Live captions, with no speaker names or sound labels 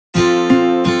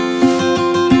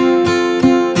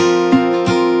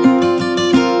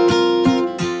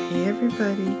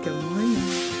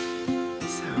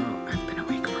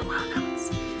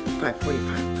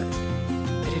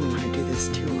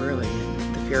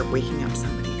fear of waking up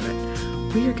somebody, but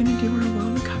we are going to do our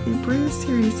While the Coffee Brew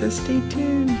series, so stay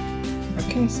tuned.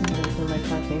 Okay, so I'm going to pour my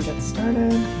coffee and get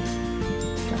started.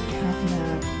 Got half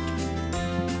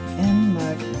in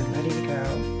mug and I'm ready to go.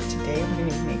 Today we're going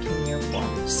to be making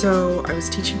Mirepoix. So I was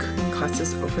teaching cooking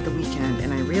classes over the weekend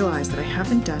and I realized that I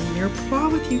haven't done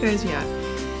Mirepoix with you guys yet.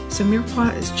 So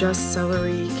Mirepoix is just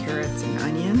celery, carrots, and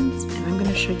onions, and I'm going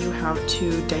to show you how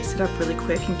to dice it up really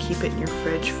quick and keep it in your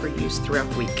fridge for use throughout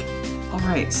the week.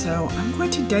 Alright, so I'm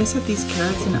going to dice up these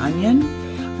carrots and onion.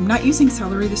 I'm not using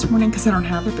celery this morning because I don't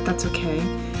have it, but that's okay.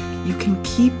 You can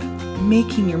keep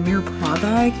making your Mirepoix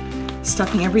bag,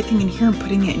 stuffing everything in here and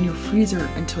putting it in your freezer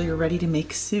until you're ready to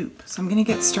make soup. So I'm going to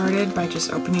get started by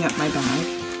just opening up my bag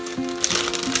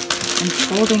and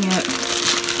folding it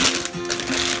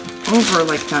over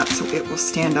like that so it will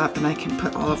stand up and I can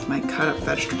put all of my cut up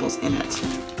vegetables in it.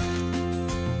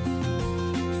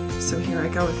 So here I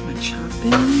go with my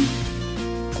chopping.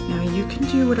 Now you can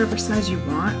do whatever size you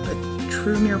want, but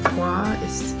true Mirepoix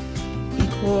is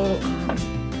equal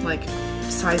like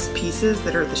sized pieces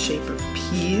that are the shape of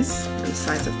peas, or the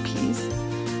size of peas.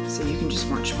 So you can just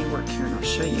watch me work here and I'll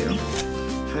show you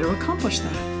how to accomplish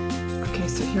that. Okay,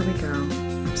 so here we go.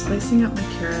 I'm slicing up my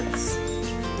carrots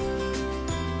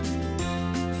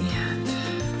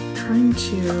and trying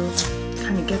to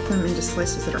kind of get them into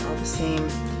slices that are all the same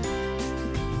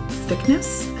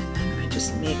thickness, and then I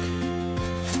just make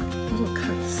little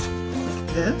cuts like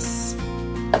this.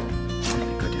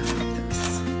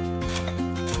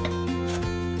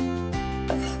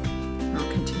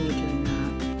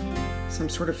 I'm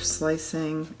sort of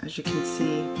slicing, as you can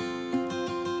see,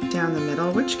 down the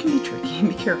middle, which can be tricky.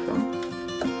 Be careful.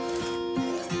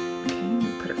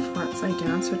 Okay, put it flat side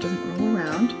down so it doesn't roll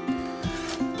around.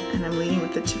 And I'm leading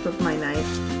with the tip of my knife.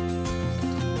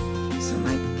 So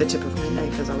the tip of my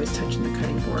knife is always touching the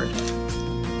cutting board.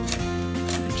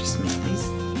 And I just make these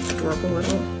adorable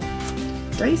little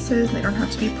dices. They don't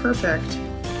have to be perfect.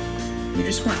 You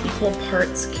just want equal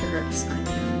parts carrots,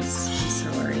 onions, and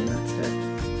celery. That's it.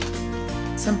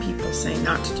 Some people say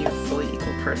not to do fully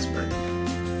equal parts, but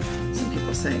some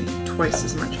people say twice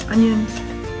as much onion.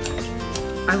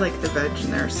 I like the veg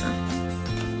in there, so.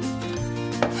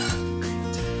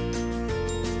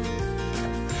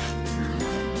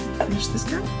 Right. Finish this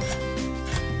guy.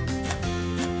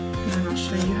 And then I'll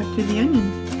show you how to do the onion.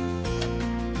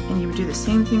 And you would do the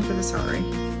same thing for the celery.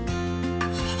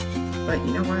 But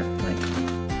you know what? Like,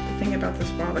 the thing about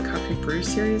this While the Coffee Brew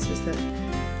series is that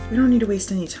we don't need to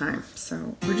waste any time,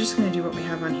 so we're just going to do what we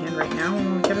have on hand right now, and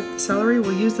when we get up the celery,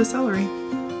 we'll use the celery.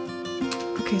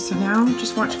 Okay, so now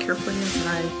just watch carefully as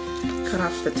I cut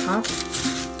off the top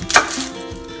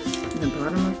and the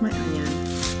bottom of my onion.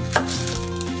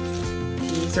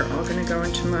 These are all going to go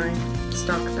into my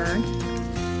stock bag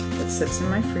that sits in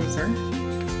my freezer.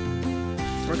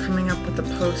 We're coming up with a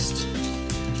post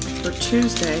for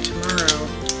Tuesday, tomorrow,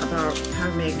 about how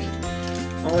to make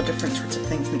all the different sorts of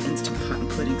things in the Instant Pot,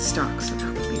 including stock, so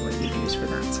that would be what you'd use for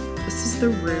that. So this is the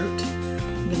root.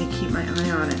 I'm going to keep my eye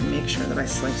on it and make sure that I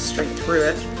slice straight through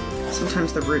it.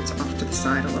 Sometimes the root's off to the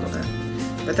side a little bit,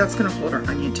 but that's going to hold our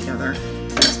onion together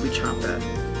as we chop it.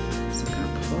 So I'm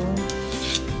going to pull off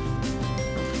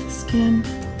the skin.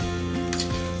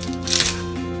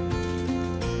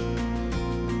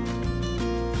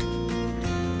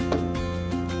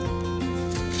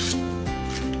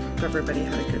 Everybody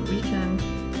had a good weekend.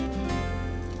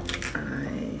 I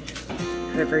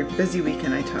had a very busy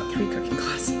weekend. I taught 3 cooking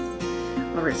classes.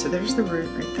 Alright, so there's the root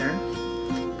right there.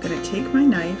 I'm going to take my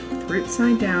knife with root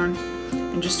side down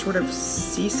and just sort of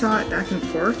seesaw it back and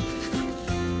forth.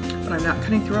 But I'm not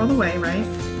cutting through all the way, right?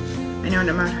 I know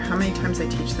no matter how many times I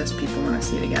teach this, people want to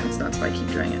see it again, so that's why I keep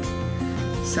doing it.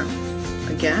 So,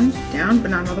 again, down, but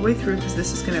not all the way through, because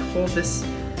this is going to hold this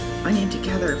onion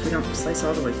together if we don't slice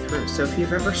all the way through. So if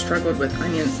you've ever struggled with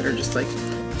onions that are just like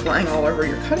flying all over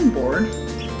your cutting board,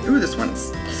 ooh, this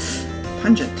one's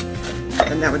pungent,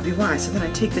 then that would be why. So then I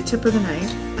take the tip of the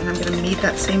knife and I'm going to meet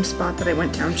that same spot that I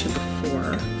went down to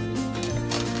before.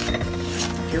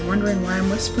 If you're wondering why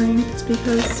I'm whispering, it's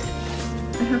because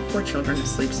I have 4 children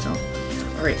asleep still.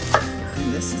 Alright,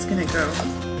 and this is going to go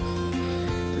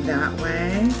that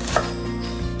way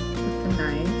with the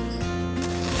knife.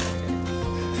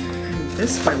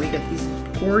 This way we get these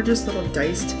gorgeous little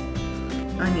diced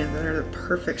onions that are the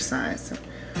perfect size. So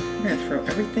we're going to throw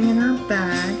everything in our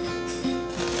bag.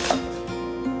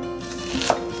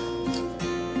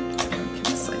 We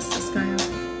can slice this guy up.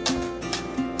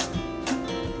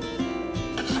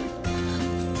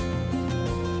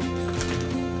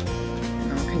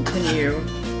 And I'll continue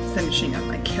finishing up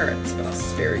my carrots, but I'll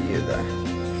spare you the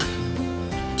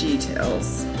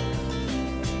details.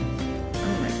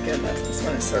 goodness, this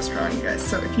one is so strong, you guys.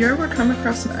 So if you ever come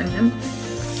across an onion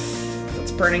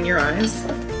that's burning your eyes,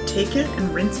 take it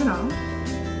and rinse it off.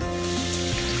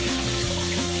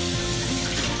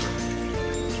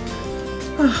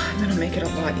 Oh, I'm gonna make it a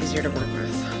lot easier to work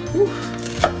with. Whew.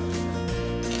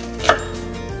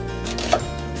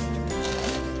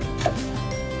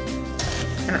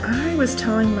 And I was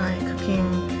telling my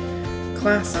cooking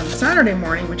class on Saturday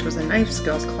morning, which was a knife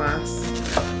skills class,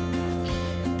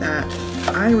 that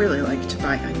I really like to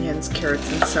buy onions,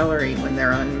 carrots, and celery when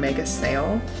they're on mega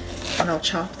sale. And I'll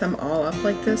chop them all up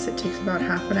like this. It takes about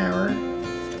half an hour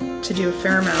to do a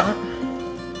fair amount.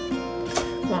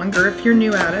 Longer if you're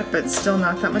new at it, but still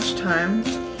not that much time.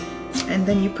 And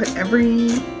then you put every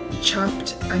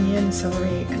chopped onion,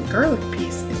 celery, and garlic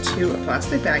piece into a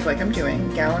plastic bag like I'm doing.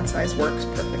 Gallon size works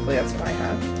perfectly, that's what I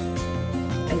have.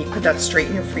 And you put that straight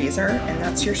in your freezer, and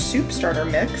that's your soup starter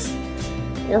mix,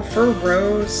 or for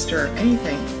roast or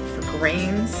anything, for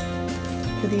grains,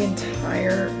 for the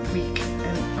entire week.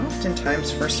 And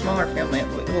oftentimes for a smaller family, it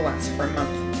will last for a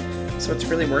month. So it's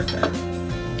really worth it.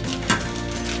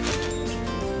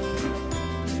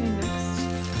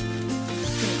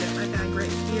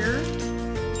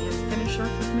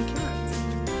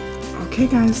 Okay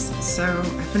guys, so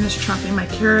I finished chopping my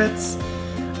carrots.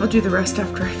 I'll do the rest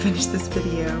after I finish this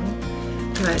video.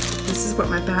 But this is what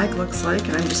my bag looks like,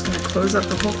 and I'm just going to close up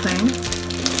the whole thing.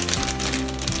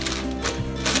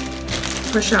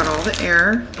 Push out all the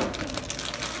air,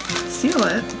 seal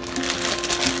it,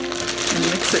 and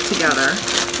mix it together.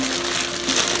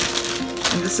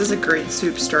 And this is a great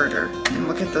soup starter. And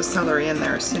we'll get those celery in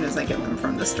there as soon as I get them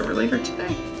from the store later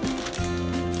today.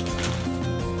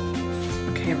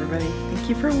 Okay everybody, thank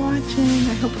you for watching.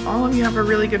 I hope all of you have a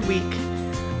really good week.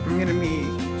 I'm gonna be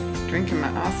drinking my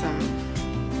awesome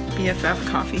BFF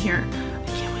coffee here. I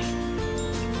can't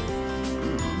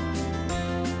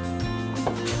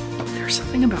wait. There's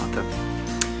something about the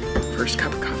first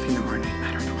cup of coffee in the morning.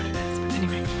 I don't know what it is, but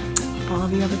anyway, hope all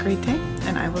of you have a great day,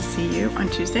 and I will see you on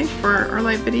Tuesday for our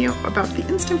live video about the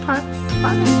Instant Pot.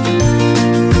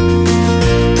 Bye!